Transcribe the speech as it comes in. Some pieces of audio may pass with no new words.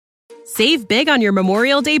Save big on your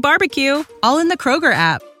Memorial Day barbecue, all in the Kroger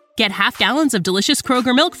app. Get half gallons of delicious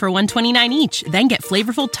Kroger milk for $1.29 each. Then get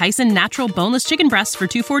flavorful Tyson natural boneless chicken breasts for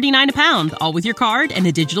 $2.49 a pound, all with your card and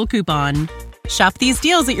a digital coupon. Shop these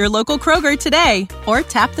deals at your local Kroger today, or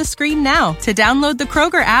tap the screen now to download the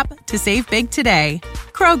Kroger app to save big today.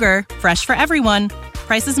 Kroger, fresh for everyone.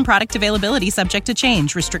 Prices and product availability subject to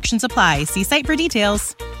change. Restrictions apply. See site for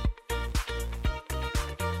details.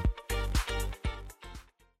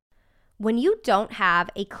 When you don't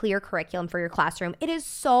have a clear curriculum for your classroom, it is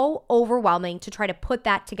so overwhelming to try to put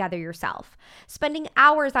that together yourself. Spending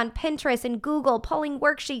hours on Pinterest and Google pulling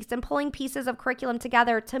worksheets and pulling pieces of curriculum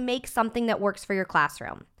together to make something that works for your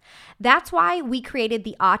classroom. That's why we created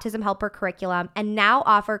the Autism Helper curriculum and now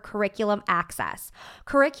offer Curriculum Access.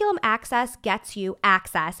 Curriculum Access gets you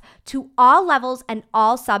access to all levels and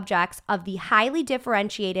all subjects of the highly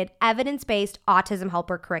differentiated, evidence-based Autism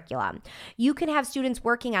Helper curriculum. You can have students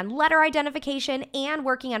working on letter identification and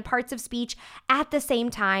working on parts of speech at the same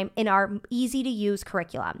time in our easy-to-use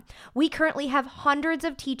curriculum. We currently have hundreds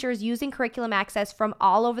of teachers using Curriculum Access from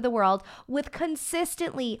all over the world with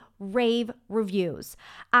consistently rave reviews.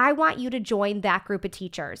 I want you to join that group of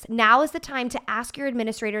teachers. Now is the time to ask your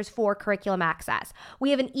administrators for Curriculum Access.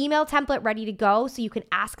 We have an email template ready to go, so you can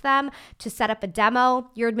ask them to set up a demo.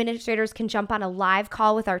 Your administrators can jump on a live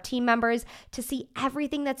call with our team members to see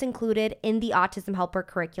everything that's included in the Autism Helper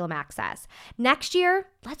Curriculum Access. Next year,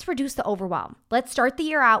 let's reduce the overwhelm. Let's start the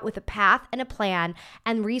year out with a path and a plan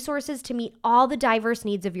and resources to meet all the diverse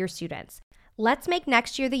needs of your students. Let's make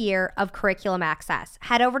next year the year of Curriculum Access.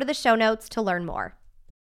 Head over to the show notes to learn more.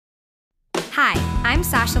 Hi, I'm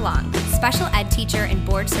Sasha Long, special ed teacher and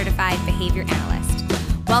board-certified behavior analyst.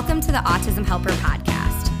 Welcome to the Autism Helper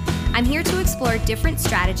podcast. I'm here to explore different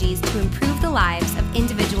strategies to improve the lives of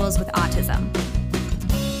individuals with autism.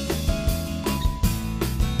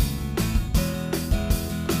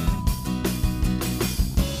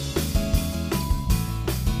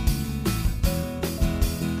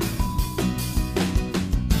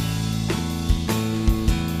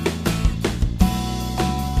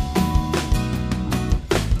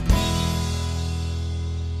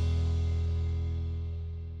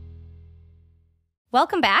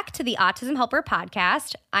 Welcome back to the Autism Helper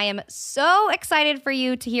podcast. I am so excited for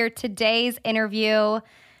you to hear today's interview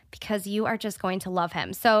because you are just going to love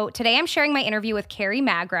him. So today I'm sharing my interview with Kerry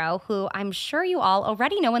Magro, who I'm sure you all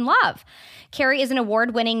already know and love. Kerry is an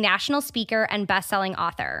award-winning national speaker and best-selling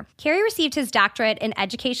author. Kerry received his doctorate in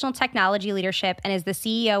educational technology leadership and is the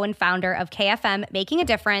CEO and founder of KFM Making a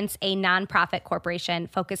Difference, a nonprofit corporation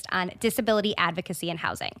focused on disability advocacy and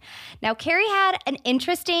housing. Now, Kerry had an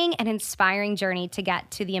interesting and inspiring journey to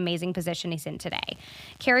get to the amazing position he's in today.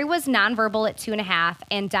 Kerry was nonverbal at 2.5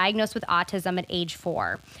 and diagnosed with autism at age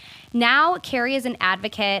 4. Now, Kerry is an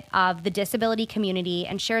advocate of the disability community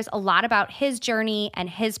and shares a lot about his journey and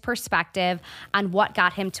his perspective on what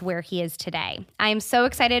got him to where he is today. I am so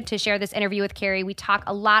excited to share this interview with Kerry. We talk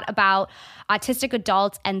a lot about autistic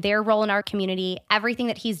adults and their role in our community, everything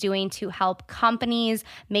that he's doing to help companies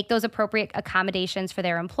make those appropriate accommodations for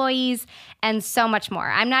their employees, and so much more.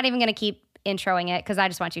 I'm not even going to keep introing it because I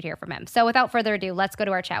just want you to hear from him. So without further ado, let's go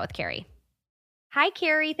to our chat with Kerry. Hi,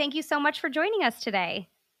 Kerry. Thank you so much for joining us today.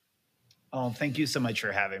 Oh, thank you so much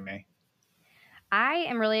for having me. I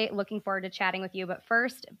am really looking forward to chatting with you. But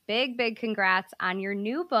first, big congrats on your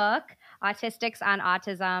new book, Autistics on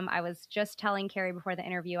Autism. I was just telling Kerry before the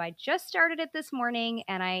interview, I just started it this morning,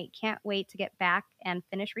 and I can't wait to get back and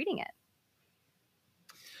finish reading it.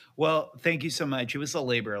 Well, thank you so much. It was a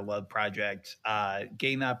labor of love project.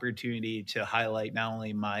 Getting the opportunity to highlight not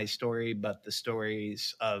only my story, but the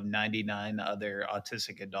stories of 99 other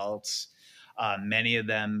autistic adults. Many of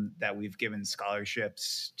them that we've given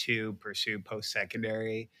scholarships to pursue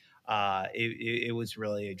post-secondary. It was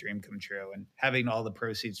really a dream come true. And having all the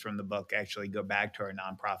proceeds from the book actually go back to our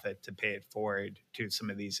nonprofit to pay it forward to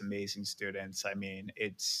some of these amazing students. I mean,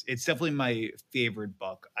 it's definitely my favorite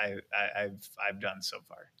book I've done so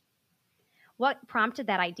far. What prompted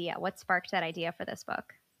that idea? What sparked that idea for this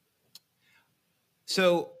book?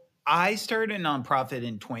 So I started a nonprofit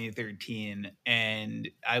in 2013, and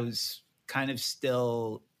I was kind of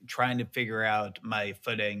still trying to figure out my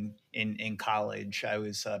footing in college. I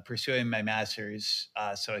was pursuing my master's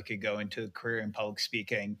so I could go into a career in public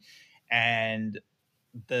speaking. And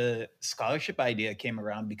the scholarship idea came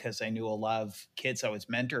around because I knew a lot of kids I was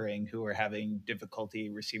mentoring who were having difficulty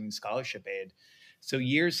receiving scholarship aid. So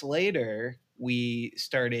years later, we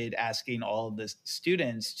started asking all of the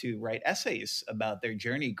students to write essays about their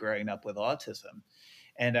journey growing up with autism.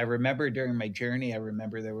 And I remember during my journey,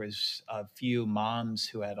 there was a few moms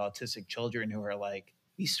who had autistic children who were like,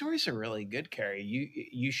 these stories are really good, Kerry.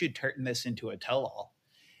 You should turn this into a tell-all.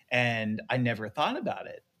 And I never thought about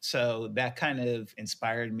it. So that kind of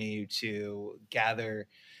inspired me to gather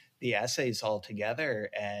the essays all together,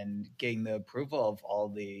 and getting the approval of all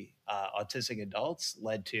the autistic adults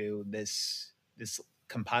led to this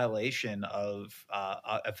compilation of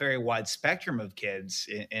a very wide spectrum of kids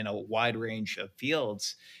in a wide range of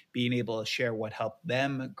fields, being able to share what helped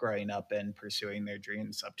them growing up and pursuing their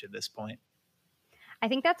dreams up to this point. I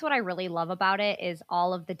think that's what I really love about it is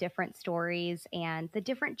all of the different stories and the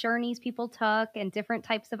different journeys people took and different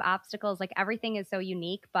types of obstacles. Like everything is so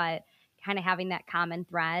unique, but kind of having that common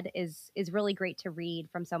thread is really great to read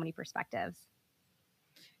from so many perspectives.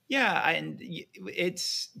 Yeah, and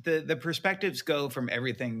it's the perspectives go from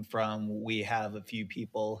everything from, we have a few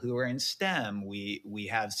people who are in STEM. We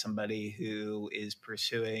have somebody who is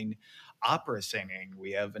pursuing opera singing.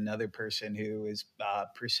 We have another person who is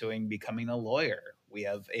pursuing becoming a lawyer. We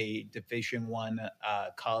have a Division 1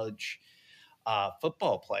 college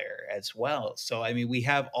football player as well. So, I mean, we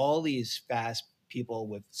have all these fast people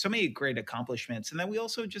with so many great accomplishments. And then we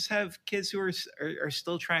also just have kids who are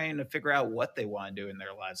still trying to figure out what they want to do in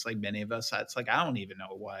their lives. Like many of us, it's like, I don't even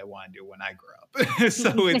know what I want to do when I grow up.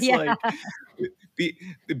 So it's Yeah. like be,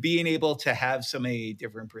 being able to have so many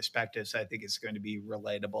different perspectives, I think is going to be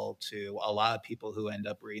relatable to a lot of people who end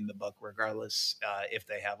up reading the book, regardless if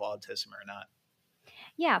they have autism or not.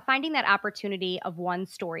 Yeah, finding that opportunity of one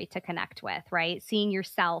story to connect with, right? Seeing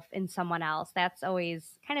yourself in someone else. That's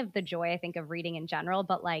always kind of the joy, I think, of reading in general,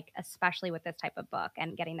 but like especially with this type of book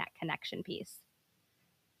and getting that connection piece.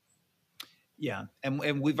 Yeah,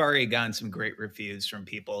 and we've already gotten some great reviews from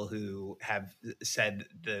people who have said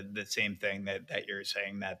the same thing that you're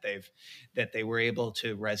saying, that they were able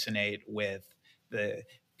to resonate with the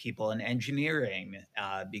people in engineering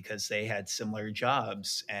because they had similar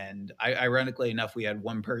jobs. And ironically enough, we had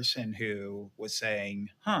one person who was saying,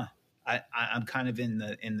 "Huh, I'm kind of in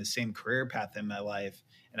the same career path in my life,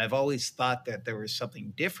 and I've always thought that there was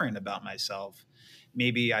something different about myself.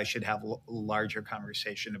 Maybe I should have a larger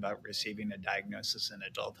conversation about receiving a diagnosis in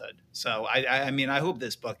adulthood." So, I mean, I hope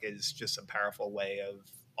this book is just a powerful way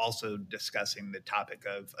of also discussing the topic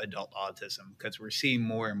of adult autism, because we're seeing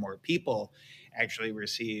more and more people actually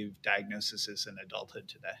receive diagnoses in adulthood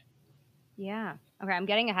today. Yeah. Okay, I'm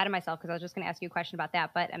getting ahead of myself because I was just going to ask you a question about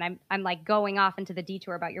that, but and I'm like going off into the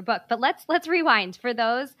detour about your book. But let's rewind for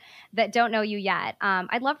those that don't know you yet.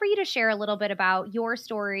 I'd love for you to share a little bit about your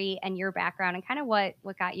story and your background and kind of what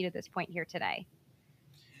got you to this point here today.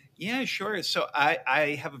 Yeah, sure. So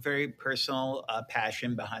I have a very personal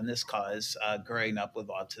passion behind this cause. Growing up with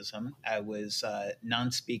autism, I was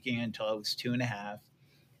non-speaking until I was 2.5.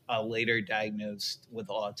 Later diagnosed with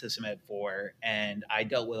autism at 4, and I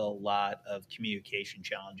dealt with a lot of communication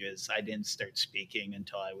challenges. I didn't start speaking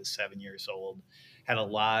until I was 7 years old. Had a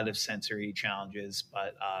lot of sensory challenges,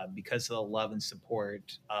 but because of the love and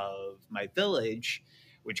support of my village,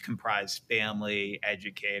 which comprised family,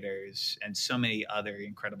 educators, and so many other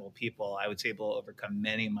incredible people, I was able to overcome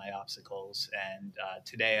many of my obstacles. And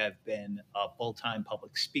today I've been a full-time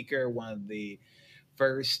public speaker, one of the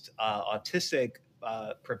first autistic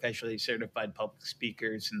professionally certified public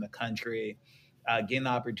speakers in the country. Gained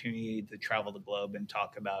the opportunity to travel the globe and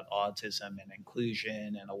talk about autism and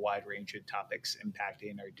inclusion and a wide range of topics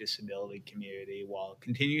impacting our disability community, while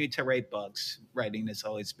continuing to write books. Writing has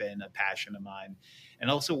always been a passion of mine,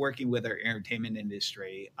 and also working with our entertainment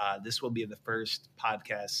industry. This will be the first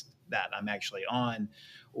podcast that I'm actually on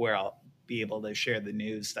where I'll be able to share the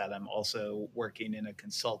news that I'm also working in a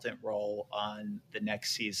consultant role on the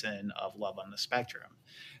next season of Love on the Spectrum.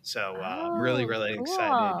 So I'm really, Oh, really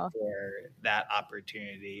excited cool. for that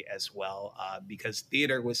opportunity as well, because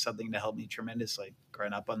theater was something that helped me tremendously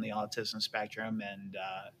growing up on the autism spectrum, and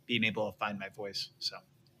being able to find my voice. So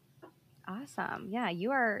Awesome. Yeah,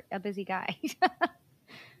 you are a busy guy.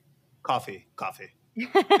 coffee, coffee.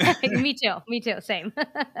 Me too. Me too. Same.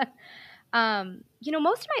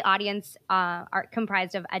 Most of my audience are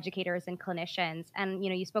comprised of educators and clinicians. And,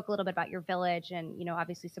 you spoke a little bit about your village and,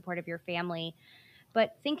 obviously support of your family.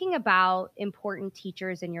 But thinking about important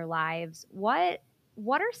teachers in your lives, what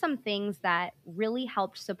are some things that really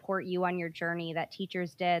helped support you on your journey that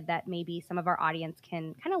teachers did that maybe some of our audience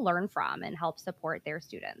can kind of learn from and help support their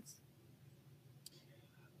students?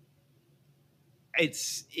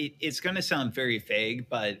 It's going to sound very vague,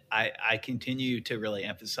 but I continue to really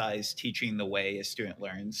emphasize teaching the way a student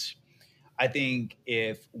learns. I think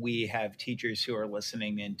if we have teachers who are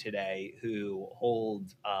listening in today who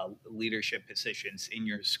hold leadership positions in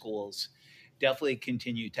your schools, definitely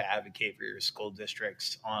continue to advocate for your school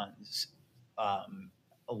districts on um,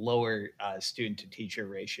 lower student to teacher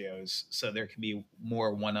ratios, so there can be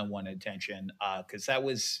more one-on-one attention. Because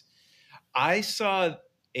I saw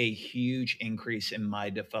a huge increase in my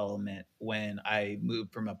development when I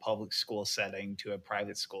moved from a public school setting to a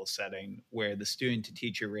private school setting, where the student to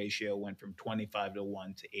teacher ratio went from 25 to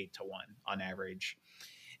 1 to 8 to 1 on average.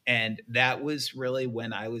 And that was really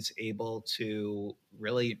when I was able to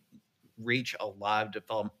really reach a lot of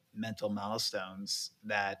developmental milestones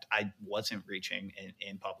that I wasn't reaching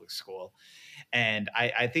in public school. And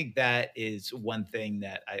I think that is one thing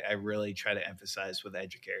that I really try to emphasize with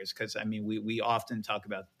educators, because I mean, we often talk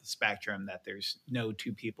about the spectrum, that there's no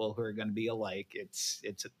two people who are going to be alike.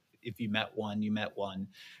 If you met one, you met one.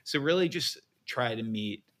 So really just try to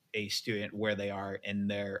meet a student where they are in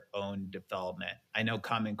their own development. I know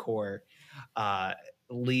Common Core uh,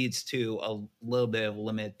 leads to a little bit of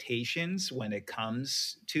limitations when it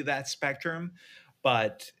comes to that spectrum,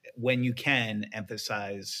 but when you can,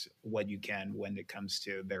 emphasize what you can when it comes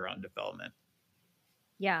to their own development.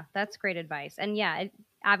 Yeah, that's great advice. And yeah,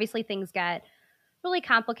 obviously things get really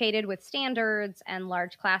complicated with standards and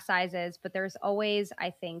large class sizes, but there's always, I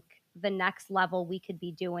think, the next level we could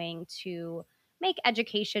be doing to make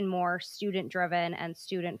education more student driven and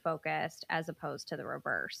student focused as opposed to the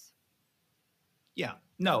reverse. Yeah,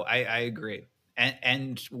 no, I agree.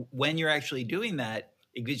 And when you're actually doing that,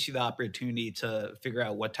 it gives you the opportunity to figure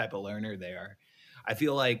out what type of learner they are. I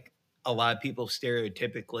feel like a lot of people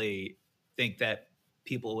stereotypically think that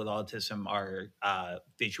people with autism are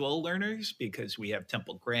visual learners, because we have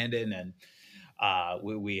Temple Grandin, and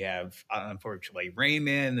we have, unfortunately,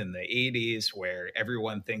 Raymond in the 80s, where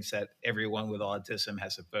everyone thinks that everyone with autism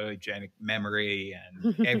has a photogenic memory,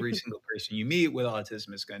 and every single person you meet with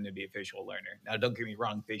autism is going to be a visual learner. Now, don't get me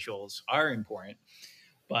wrong, visuals are important,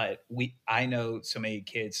 but I know so many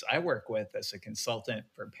kids I work with as a consultant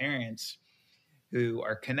for parents who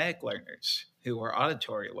are kinetic learners, who are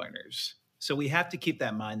auditory learners. So we have to keep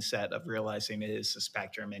that mindset of realizing it is a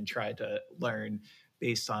spectrum, and try to learn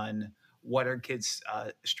based on what our kids'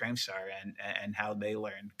 strengths are, and how they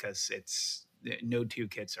learn, because it's no two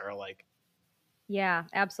kids are alike. Yeah,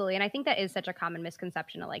 absolutely. And I think that is such a common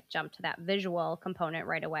misconception to like jump to that visual component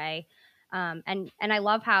right away. And I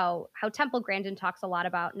love how Temple Grandin talks a lot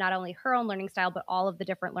about not only her own learning style, but all of the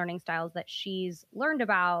different learning styles that she's learned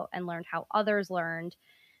about and learned how others learned,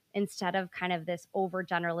 instead of kind of this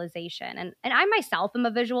overgeneralization. And I myself am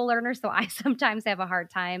a visual learner, so I sometimes have a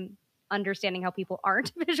hard time understanding how people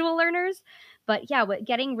aren't visual learners. But yeah,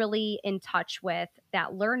 getting really in touch with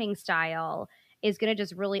that learning style is going to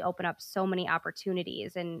just really open up so many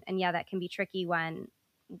opportunities. And yeah, that can be tricky when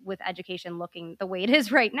with education looking the way it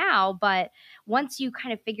is right now. But once you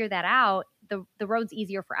kind of figure that out, the road's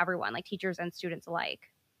easier for everyone, like teachers and students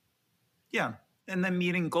alike. Yeah. And then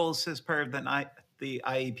meeting goals as part of the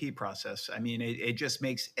IEP process. I mean, it just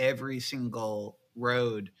makes every single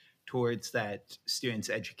road towards that student's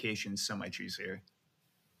education so much easier.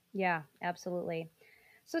 Yeah, absolutely.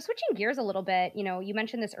 So switching gears a little bit, you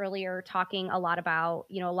mentioned this earlier, talking a lot about,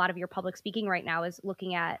 a lot of your public speaking right now is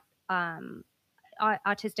looking at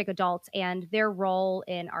autistic adults and their role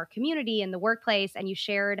in our community and the workplace. And you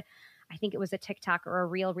shared, I think it was a TikTok or a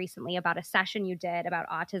reel recently, about a session you did about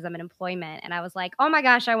autism and employment. And I was like, oh my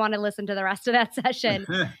gosh, I want to listen to the rest of that session,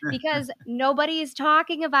 because nobody's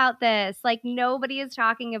talking about this. Like, nobody is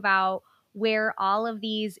talking about where all of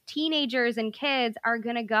these teenagers and kids are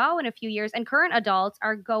going to go in a few years, and current adults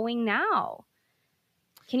are going now.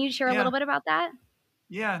 Can you share a Yeah. little bit about that?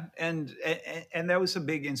 Yeah, and that was a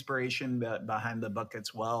big inspiration behind the book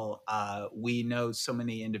as well. We know so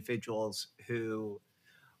many individuals who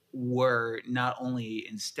were not only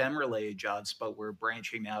in STEM related jobs, but were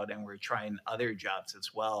branching out and were trying other jobs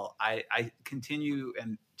as well. I continue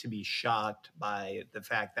and to be shocked by the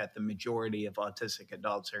fact that the majority of autistic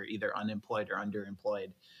adults are either unemployed or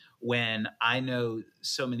underemployed, when I know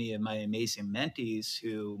so many of my amazing mentees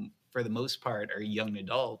who, for the most part, are young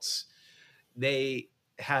adults. They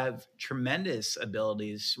have tremendous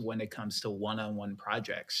abilities when it comes to one-on-one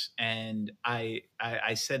projects, and I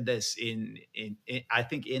said this in I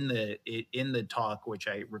think in the talk, which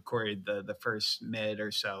I recorded the first minute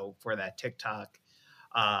or so for that TikTok.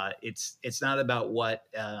 It's not about what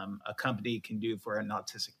a company can do for an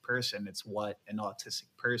autistic person, it's what an autistic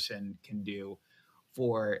person can do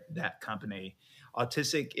for that company.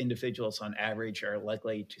 Autistic individuals, on average, are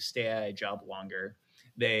likely to stay at a job longer.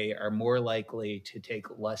 They are more likely to take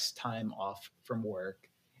less time off from work.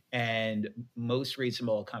 And most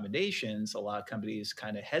reasonable accommodations, a lot of companies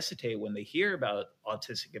kind of hesitate when they hear about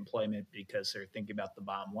autistic employment, because they're thinking about the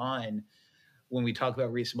bottom line. when we talk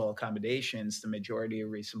about reasonable accommodations, the majority of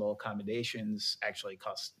reasonable accommodations actually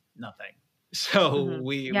cost nothing. So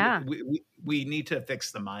Mhm. Yeah. we need to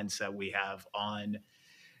fix the mindset we have on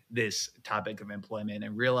this topic of employment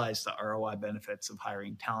and realize the ROI benefits of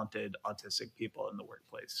hiring talented autistic people in the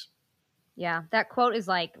workplace. Yeah, that quote is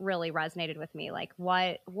like really resonated with me. Like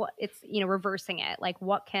what it's, reversing it. Like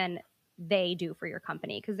what can they do for your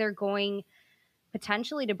company? Because they're going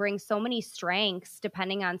potentially to bring so many strengths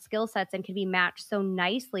depending on skill sets and can be matched so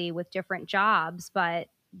nicely with different jobs, but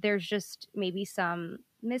there's just maybe some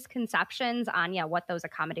misconceptions on what those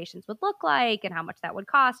accommodations would look like and how much that would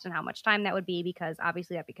cost and how much time that would be, because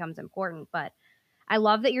obviously that becomes important. But I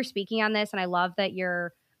love that you're speaking on this, and I love that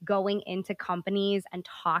you're going into companies and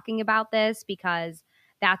talking about this, because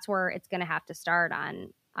that's where it's going to have to start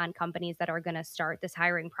on companies that are going to start this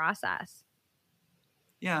hiring process.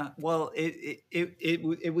 Yeah, well,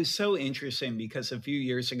 it was so interesting because a few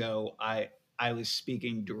years ago, I was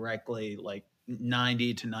speaking directly, like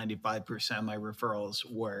 90 to 95% of my referrals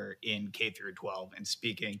were in K through 12, and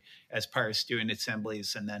speaking as part of student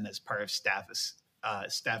assemblies, and then as part of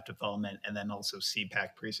staff development, and then also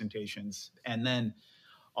CPAC presentations, and then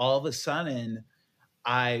all of a sudden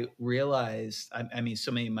I realized, I mean,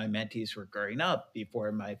 so many of my mentees were growing up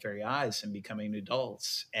before my very eyes and becoming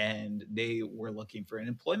adults, and they were looking for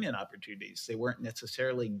employment opportunities. They weren't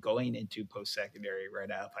necessarily going into post secondary right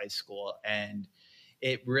out of high school. And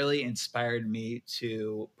it really inspired me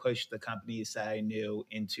to push the companies that I knew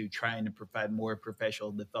into trying to provide more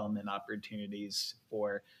professional development opportunities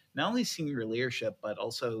for not only senior leadership, but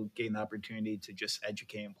also gain the opportunity to just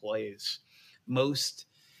educate employees. Most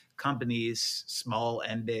companies, small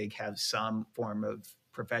and big, have some form of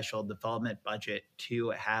professional development budget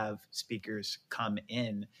to have speakers come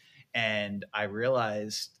in. And I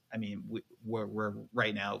realized, I mean, we're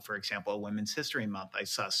right now, for example, Women's History Month. I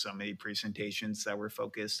saw so many presentations that were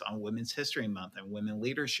focused on Women's History Month and women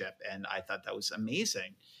leadership, and I thought that was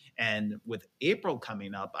amazing. And with April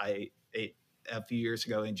coming up, a few years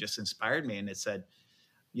ago, and just inspired me, and it said,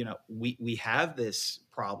 we have this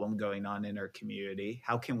problem going on in our community.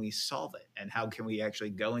 How can we solve it? And how can we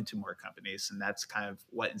actually go into more companies? And that's kind of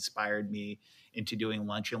what inspired me into doing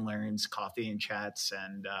lunch and learns, coffee and chats.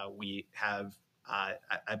 And we have,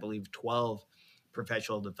 I believe, 12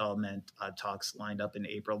 professional development talks lined up in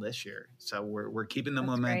April this year. So we're keeping the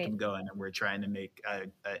That's great. momentum going, and we're trying to make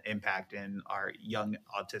an impact in our young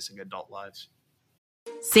autistic adult lives.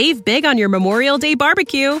 Save big on your Memorial Day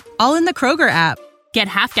barbecue, all in the Kroger app. Get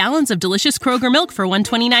half gallons of delicious Kroger milk for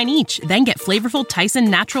 $1.29 each. Then get flavorful Tyson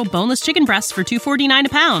natural boneless chicken breasts for $2.49 a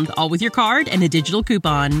pound, all with your card and a digital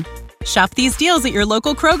coupon. Shop these deals at your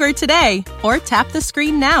local Kroger today, or tap the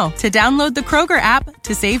screen now to download the Kroger app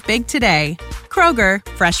to save big today. Kroger,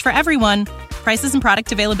 fresh for everyone. Prices and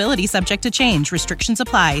product availability subject to change. Restrictions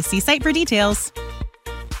apply. See site for details.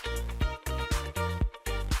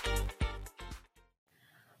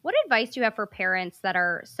 What advice do you have for parents that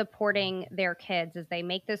are supporting their kids as they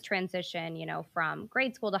make this transition, from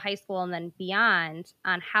grade school to high school and then beyond,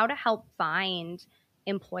 on how to help find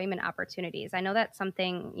employment opportunities? I know that's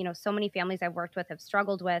something, so many families I've worked with have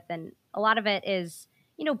struggled with, and a lot of it is,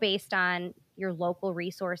 based on your local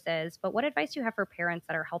resources. But what advice do you have for parents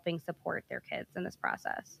that are helping support their kids in this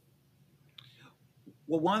process?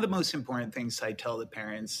 Well, one of the most important things I tell the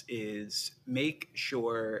parents is make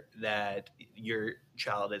sure that your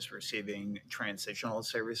child is receiving transitional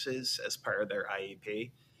services as part of their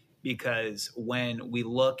IEP. Because when we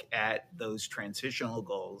look at those transitional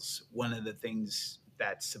goals, one of the things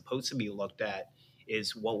that's supposed to be looked at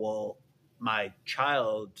is what will my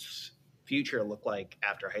child's future look like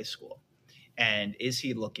after high school? And is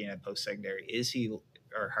he looking at post secondary? Is he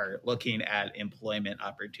or her looking at employment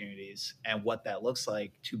opportunities and what that looks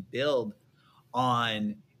like to build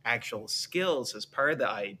on actual skills as part of the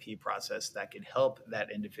IEP process that can help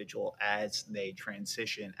that individual as they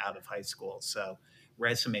transition out of high school? So,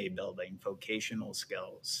 resume building, vocational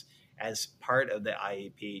skills as part of the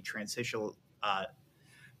IEP.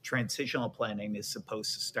 Transitional planning is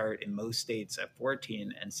supposed to start in most states at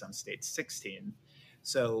 14 and some states 16.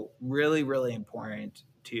 So really, really important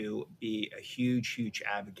to be a huge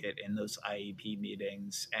advocate in those IEP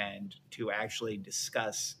meetings and to actually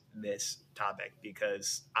discuss this topic,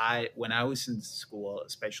 because when I was in school,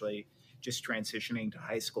 especially just transitioning to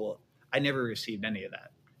high school, I never received any of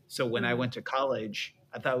that. So when I went to college,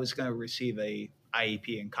 I thought I was going to receive a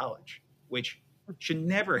IEP in college, which should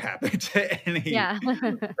never happen to any Yeah.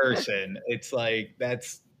 person. It's like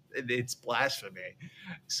it's blasphemy.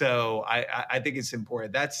 So I think it's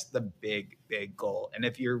important. That's the big goal. And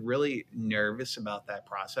if you're really nervous about that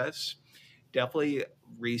process, definitely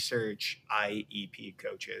research IEP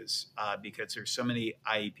coaches because there's so many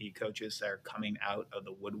IEP coaches that are coming out of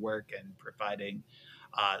the woodwork and providing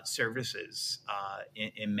services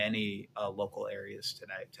in many local areas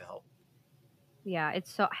today to help. Yeah,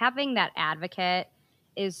 it's so having that advocate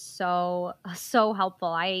is so helpful.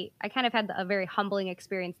 I kind of had a very humbling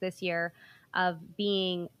experience this year of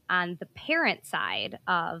being on the parent side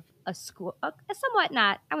of a school, a somewhat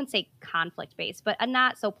not, I wouldn't say conflict based, but a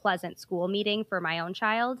not so pleasant school meeting for my own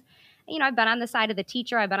child. You know, I've been on the side of the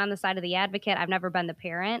teacher, I've been on the side of the advocate, I've never been the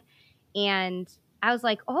parent. And I was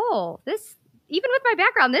like, oh, this, even with my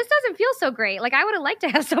background, this doesn't feel so great. Like I would have liked to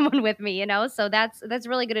have someone with me, you know? So that's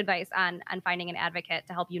really good advice on finding an advocate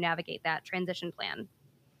to help you navigate that transition plan.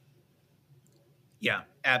 Yeah,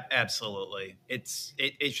 absolutely. It's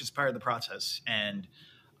just part of the process. And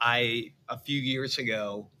a few years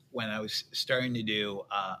ago, when I was starting to do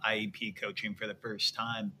IEP coaching for the first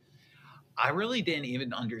time, I really didn't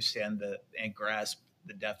even understand and grasp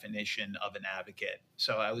the definition of an advocate.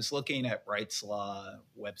 So I was looking at Wright's Law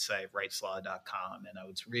website, wrightslaw.com, and I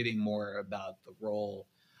was reading more about the role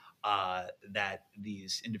that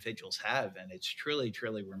these individuals have. And it's truly,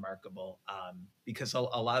 truly remarkable because a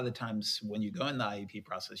lot of the times when you go in the IEP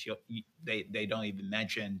process, they don't even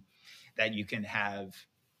mention that you can have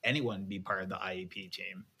anyone be part of the IEP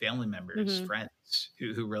team, family members, Mm-hmm. friends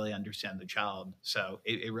who really understand the child. So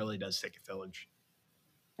it really does take a village.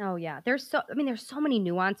 Oh yeah. There's so many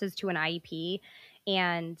nuances to an IEP,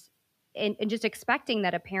 and and just expecting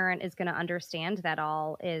that a parent is going to understand that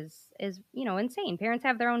all is, you know, insane. Parents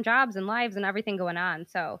have their own jobs and lives and everything going on.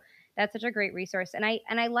 So that's such a great resource. And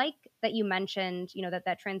I like that you mentioned, you know,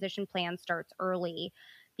 that transition plan starts early,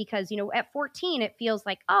 because, you know, at 14 it feels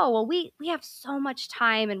like, oh, well, we have so much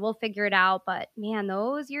time and we'll figure it out, but man,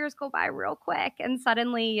 those years go by real quick, and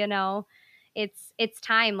suddenly, you know, it's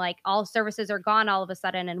time, like all services are gone all of a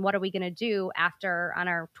sudden, and what are we going to do after on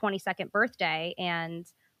our 22nd birthday, and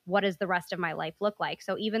what does the rest of my life look like?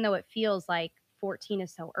 So even though it feels like 14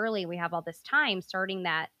 is so early, we have all this time, starting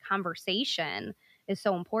that conversation is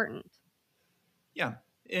so important. Yeah.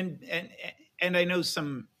 And I know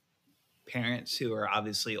some parents who are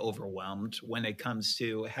obviously overwhelmed when it comes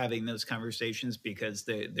to having those conversations because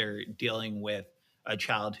they're dealing with a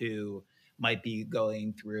child who might be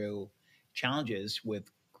going through challenges with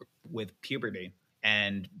puberty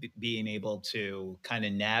and being able to kind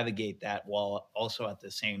of navigate that while also at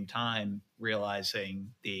the same time realizing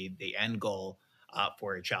the end goal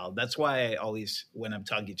for a child. That's why I always, when I'm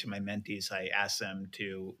talking to my mentees, I ask them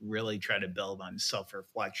to really try to build on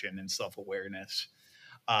self-reflection and self-awareness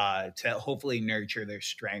to hopefully nurture their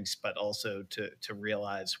strengths, but also to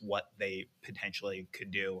realize what they potentially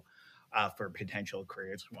could do for potential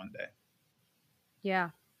careers one day.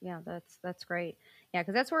 Yeah. Yeah, that's great. Yeah,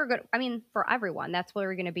 because that's where we're good. I mean, for everyone, that's where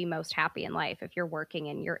you're going to be most happy in life, if you're working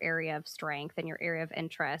in your area of strength and your area of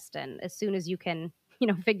interest. And as soon as you can, you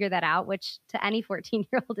know, figure that out, which to any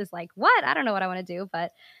 14-year-old is like, what? I don't know what I want to do.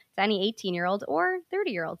 But to any 18-year-old or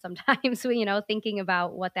 30-year-old sometimes, you know, thinking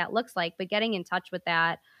about what that looks like, but getting in touch with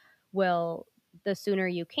that will, the sooner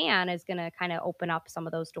you can, is going to kind of open up some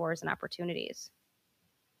of those doors and opportunities.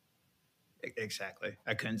 Exactly.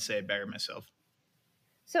 I couldn't say it better myself.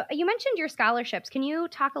 So you mentioned your scholarships. Can you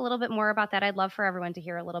talk a little bit more about that? I'd love for everyone to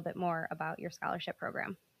hear a little bit more about your scholarship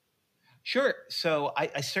program. Sure. So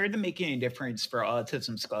I started making a difference for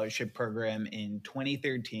autism scholarship program in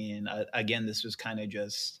 2013. Again, this was kind of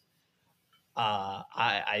just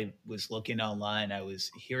I was looking online. I was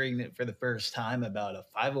hearing it for the first time about a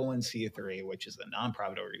 501c3, which is a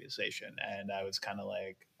nonprofit organization, and I was kind of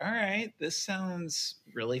like, "All right, this sounds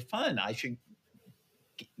really fun. I should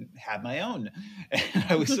have my own." And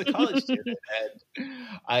I was a college student, and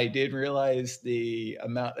I didn't realize the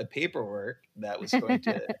amount of paperwork that was going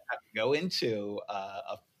to have to go into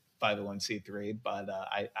a 501c3. But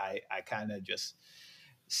I kind of just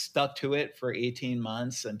stuck to it for 18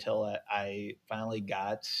 months until I finally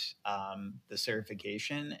got the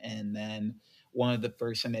certification. And then one of the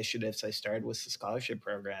first initiatives I started was the scholarship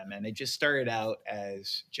program. And it just started out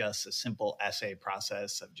as just a simple essay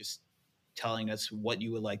process of just telling us what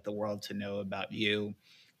you would like the world to know about you.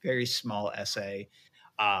 Very small essay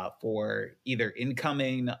for either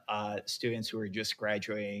incoming students who are just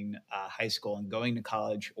graduating high school and going to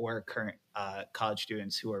college, or current college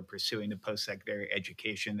students who are pursuing a post-secondary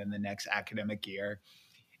education in the next academic year.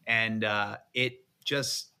 And it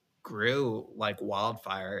just grew like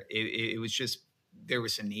wildfire. It was just, there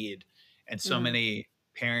was a need. And so Mm-hmm. many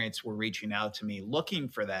parents were reaching out to me looking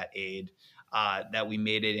for that aid. that we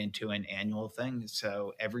made it into an annual thing.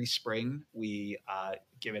 So every spring we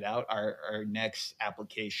give it out. Our next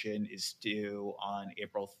application is due on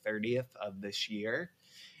April 30th of this year.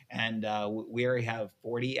 And we already have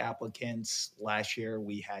 40 applicants. Last year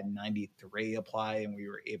we had 93 apply, and we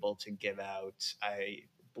were able to give out, I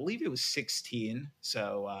believe it was 16.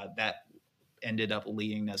 So that ended up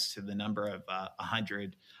leading us to the number of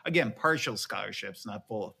 100. Again, partial scholarships, not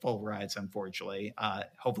full rides, unfortunately.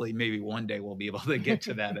 Hopefully, maybe one day we'll be able to get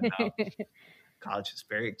to that amount. College is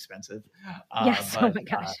very expensive. Yes. Oh my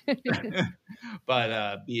gosh.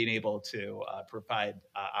 But being able to provide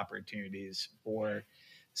opportunities for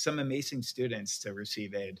some amazing students to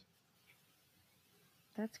receive aid.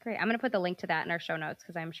 That's great. I'm going to put the link to that in our show notes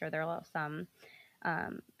because I'm sure there are some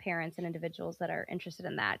parents and individuals that are interested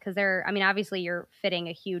in that, because obviously you're fitting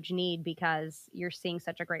a huge need because you're seeing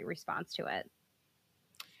such a great response to it.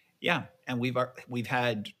 Yeah, and we've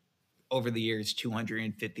had over the years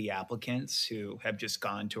 250 applicants who have just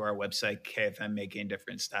gone to our website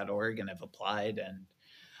kfmmakingdifference.org and have applied, and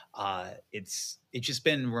it's just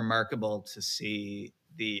been remarkable to see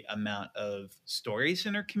the amount of stories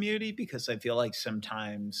in our community, because I feel like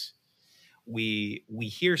sometimes we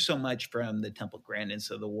hear so much from the Temple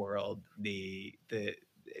Grandins of the world, the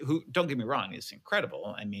who, don't get me wrong, is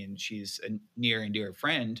incredible. I mean, she's a near and dear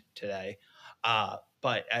friend today,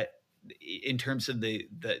 but in terms of the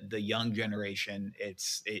young generation,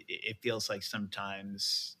 it feels like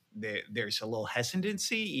sometimes there's a little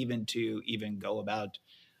hesitancy even to even go about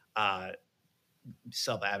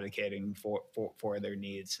self-advocating for their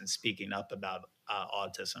needs and speaking up about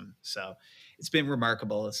autism. So it's been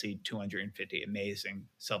remarkable to see 250 amazing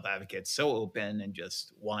self-advocates so open and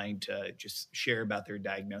just wanting to just share about their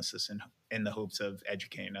diagnosis and in the hopes of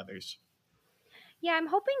educating others. Yeah, I'm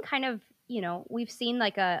hoping kind of, we've seen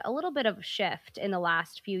like a little bit of a shift in the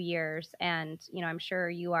last few years. And, I'm sure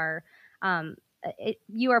you are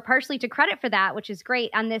partially to credit for that, which is great,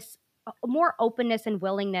 on this more openness and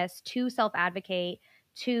willingness to self-advocate,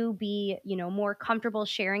 to be, more comfortable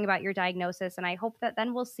sharing about your diagnosis. And I hope that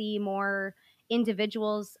then we'll see more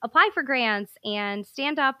individuals apply for grants and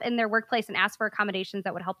stand up in their workplace and ask for accommodations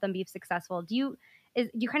that would help them be successful. Do you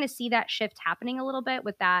kind of see that shift happening a little bit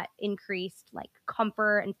with that increased like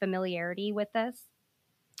comfort and familiarity with this?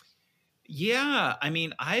 Yeah, I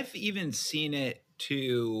mean, I've even seen it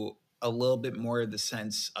to a little bit more of the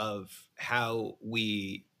sense of how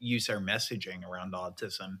we use our messaging around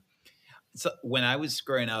autism. So when I was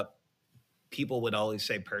growing up, people would always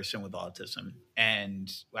say person with autism.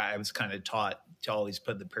 And I was kind of taught to always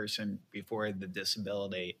put the person before the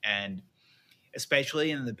disability. And especially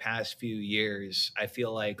in the past few years, I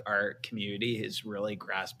feel like our community is really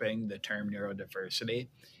grasping the term neurodiversity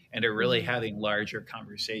and are really having larger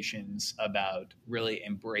conversations about really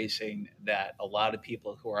embracing that a lot of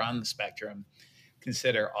people who are on the spectrum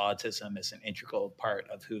consider autism as an integral part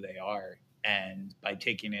of who they are. And by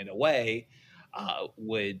taking it away,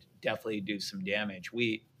 would definitely do some damage.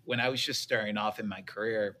 When I was just starting off in my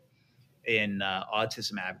career in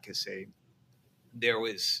autism advocacy, there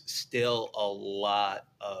was still a lot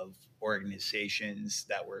of organizations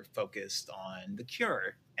that were focused on the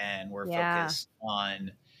cure and were focused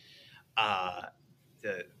on uh,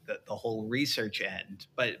 the whole research end.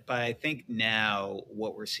 But I think now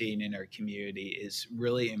what we're seeing in our community is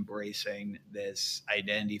really embracing this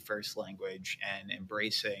identity first language and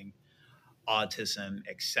embracing autism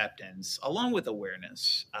acceptance along with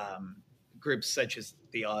awareness. Groups such as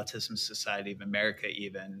the Autism Society of America,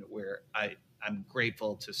 even, where I'm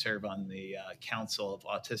grateful to serve on the Council of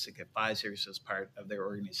Autistic Advisors as part of their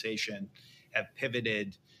organization, have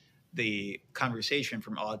pivoted the conversation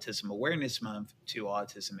from Autism Awareness Month to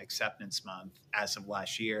Autism Acceptance Month as of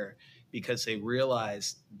last year, because they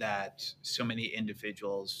realized that so many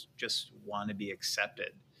individuals just want to be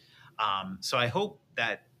accepted. So I hope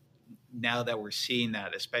that now that we're seeing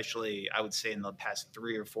that, especially I would say in the past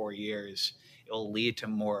 3 or 4 years, it will lead to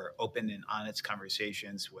more open and honest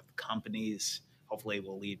conversations with companies. Hopefully it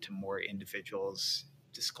will lead to more individuals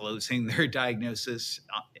disclosing their diagnosis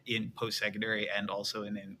in post-secondary and also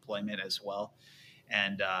in employment as well.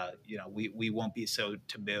 And, we won't be so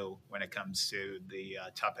taboo when it comes to the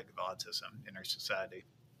topic of autism in our society.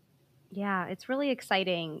 Yeah, it's really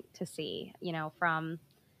exciting to see, from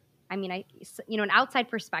an outside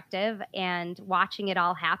perspective and watching it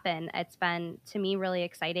all happen. It's been, to me, really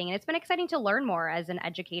exciting. And it's been exciting to learn more as an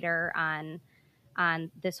educator on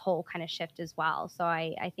this whole kind of shift as well. So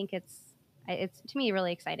I think it's to me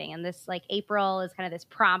really exciting. And this, like, April is kind of this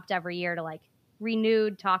prompt every year to like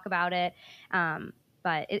renewed talk about it.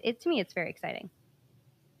 But it to me, it's very exciting.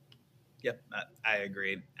 Yep, I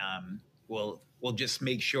agree. we'll just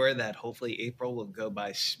make sure that hopefully April will go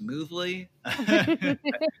by smoothly.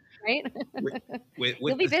 Right? with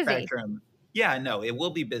You'll be the busy. spectrum. Yeah, no, it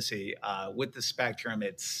will be busy. With the spectrum,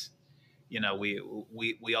 it's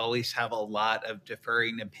we always have a lot of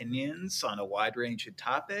differing opinions on a wide range of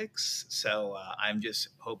topics. So I'm just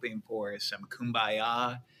hoping for some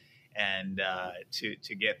kumbaya and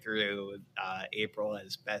to get through April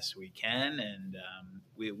as best we can. And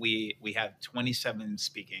we have 27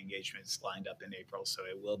 speaking engagements lined up in April, so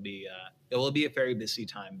it will be a very busy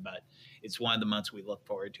time. But it's one of the months we look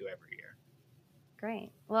forward to every year.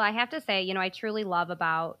 Great. Well, I have to say, I truly love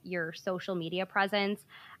about your social media presence.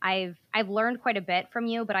 I've learned quite a bit from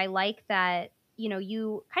you, but I like that,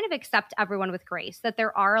 you kind of accept everyone with grace, that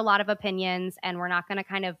there are a lot of opinions and we're not going to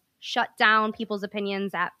kind of shut down people's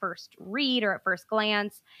opinions at first read or at first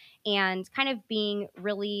glance, and kind of being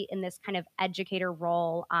really in this kind of educator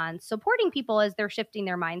role on supporting people as they're shifting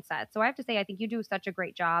their mindset. So I have to say, I think you do such a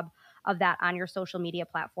great job of that on your social media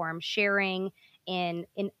platform, sharing in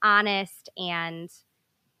an honest and,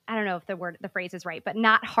 I don't know if the phrase is right, but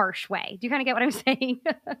not harsh way. Do you kind of get what I'm saying?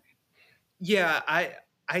 Yeah,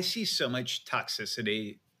 I see so much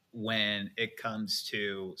toxicity when it comes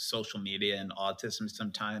to social media and autism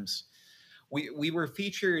sometimes. We were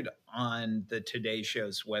featured on the Today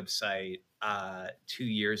Show's website 2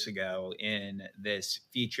 years ago in this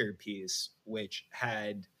feature piece, which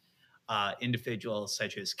had individuals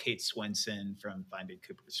such as Kate Swenson from Finding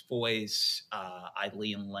Cooper's Voice,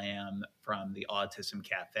 Eileen Lamb from the Autism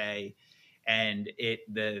Cafe, and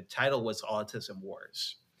the title was Autism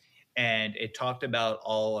Wars. And it talked about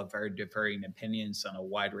all of our differing opinions on a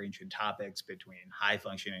wide range of topics between high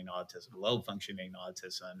functioning autism, low functioning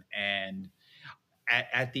autism. And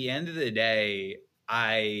at the end of the day,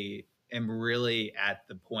 I am really at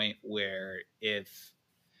the point where if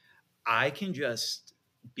I can just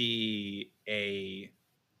be a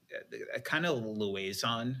kind of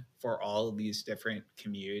liaison for all of these different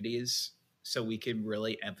communities, so we can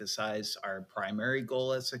really emphasize our primary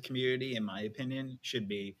goal as a community, in my opinion, should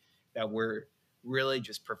be that we're really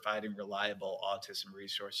just providing reliable autism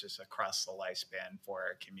resources across the lifespan for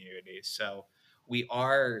our community. So we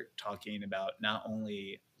are talking about not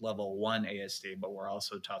only level 1 ASD, but we're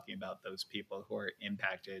also talking about those people who are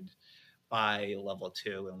impacted by level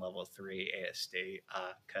 2 and level 3 ASD,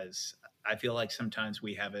 because I feel like sometimes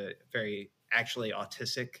we have a very actually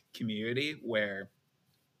autistic community where,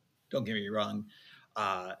 don't get me wrong,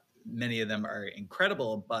 many of them are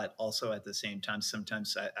incredible, but also at the same time,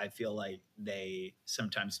 sometimes I feel like they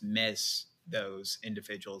sometimes miss those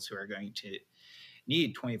individuals who are going to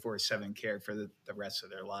need 24/7 care for the rest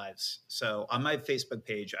of their lives. So on my Facebook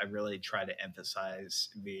page, I really try to emphasize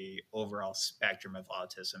the overall spectrum of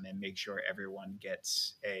autism and make sure everyone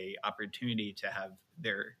gets a opportunity to have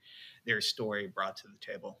their story brought to the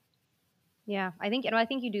table. Yeah, I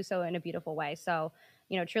think you do so in a beautiful way. So,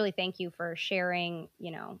 truly thank you for sharing,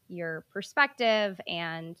 your perspective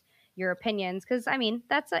and your opinions. Cause I mean,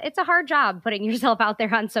 it's a hard job putting yourself out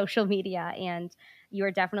there on social media, and you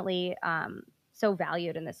are definitely so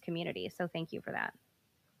valued in this community. So thank you for that.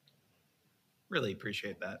 Really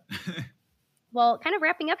appreciate that. Well, kind of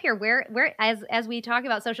wrapping up here, where as we talk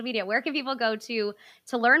about social media, where can people go to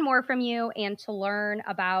learn more from you and to learn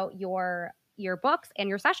about your books and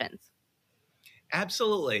your sessions?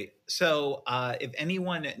 Absolutely. So if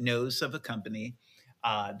anyone knows of a company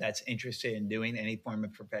that's interested in doing any form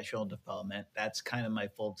of professional development, that's kind of my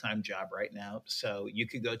full-time job right now. So you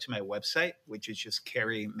could go to my website, which is just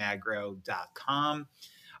kerrymagro.com.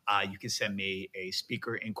 You can send me a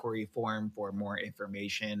speaker inquiry form for more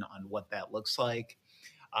information on what that looks like.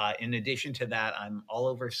 In addition to that, I'm all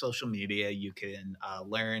over social media. You can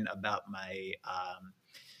learn about my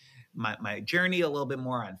journey a little bit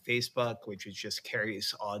more on Facebook, which is just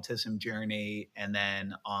Kerry's Autism Journey, and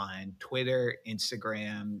then on Twitter,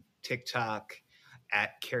 Instagram, TikTok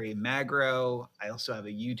at Kerry Magro. I also have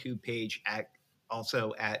a YouTube page at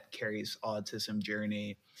Kerry's Autism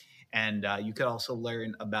Journey. And you could also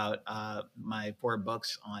learn about my 4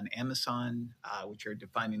 books on Amazon, which are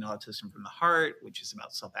Defining Autism from the Heart, which is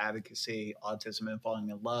about self-advocacy, Autism and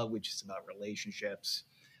Falling in Love, which is about relationships,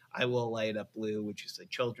 I Will Light Up Blue, which is a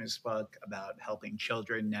children's book about helping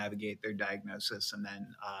children navigate their diagnosis. And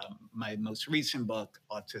then my most recent book,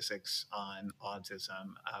 Autistics on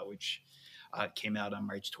Autism, which came out on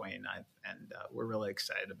March 29th. And we're really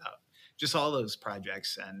excited about just all those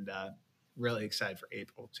projects, and really excited for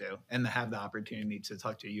April too, and to have the opportunity to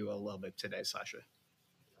talk to you a little bit today, Sasha.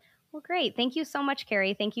 Well, great. Thank you so much,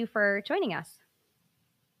 Kerry. Thank you for joining us.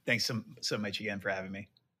 Thanks so much again for having me.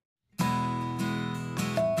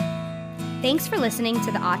 Thanks for listening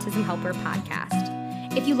to the Autism Helper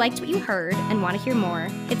podcast. If you liked what you heard and want to hear more,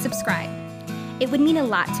 hit subscribe. It would mean a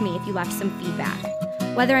lot to me if you left some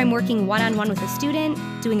feedback. Whether I'm working one-on-one with a student,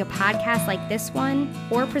 doing a podcast like this one,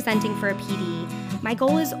 or presenting for a PD, my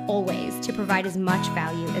goal is always to provide as much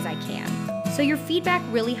value as I can. So your feedback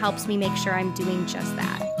really helps me make sure I'm doing just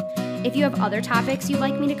that. If you have other topics you'd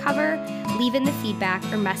like me to cover, leave in the feedback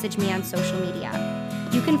or message me on social media.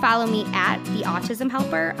 You can follow me at The Autism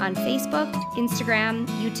Helper on Facebook, Instagram,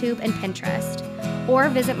 YouTube, and Pinterest, or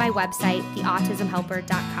visit my website,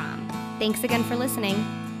 theautismhelper.com. Thanks again for listening.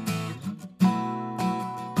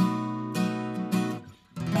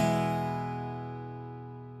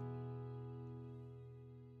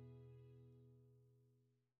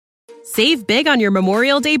 Save big on your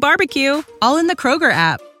Memorial Day barbecue, all in the Kroger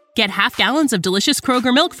app. Get half gallons of delicious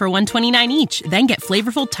Kroger milk for $1.29 each. Then get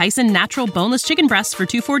flavorful Tyson natural boneless chicken breasts for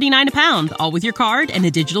 $2.49 a pound, all with your card and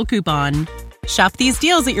a digital coupon. Shop these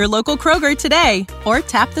deals at your local Kroger today, or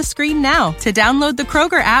tap the screen now to download the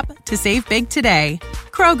Kroger app to save big today.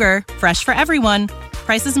 Kroger, fresh for everyone.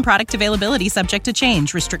 Prices and product availability subject to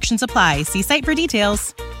change. Restrictions apply. See site for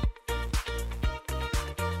details.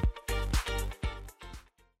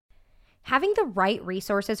 Having the right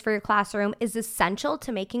resources for your classroom is essential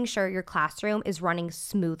to making sure your classroom is running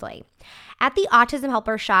smoothly. At the Autism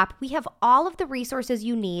Helper shop, we have all of the resources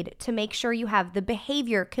you need to make sure you have the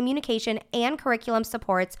behavior, communication, and curriculum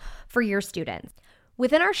supports for your students.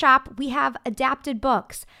 Within our shop, we have adapted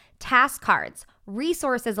books, task cards,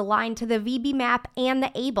 resources aligned to the VB map and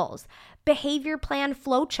the ABLES, behavior plan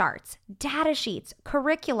flowcharts, data sheets,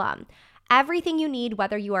 curriculum. Everything you need,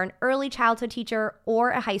 whether you are an early childhood teacher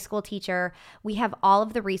or a high school teacher, we have all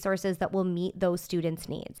of the resources that will meet those students'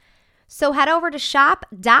 needs. So head over to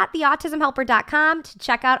shop.theautismhelper.com to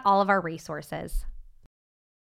check out all of our resources.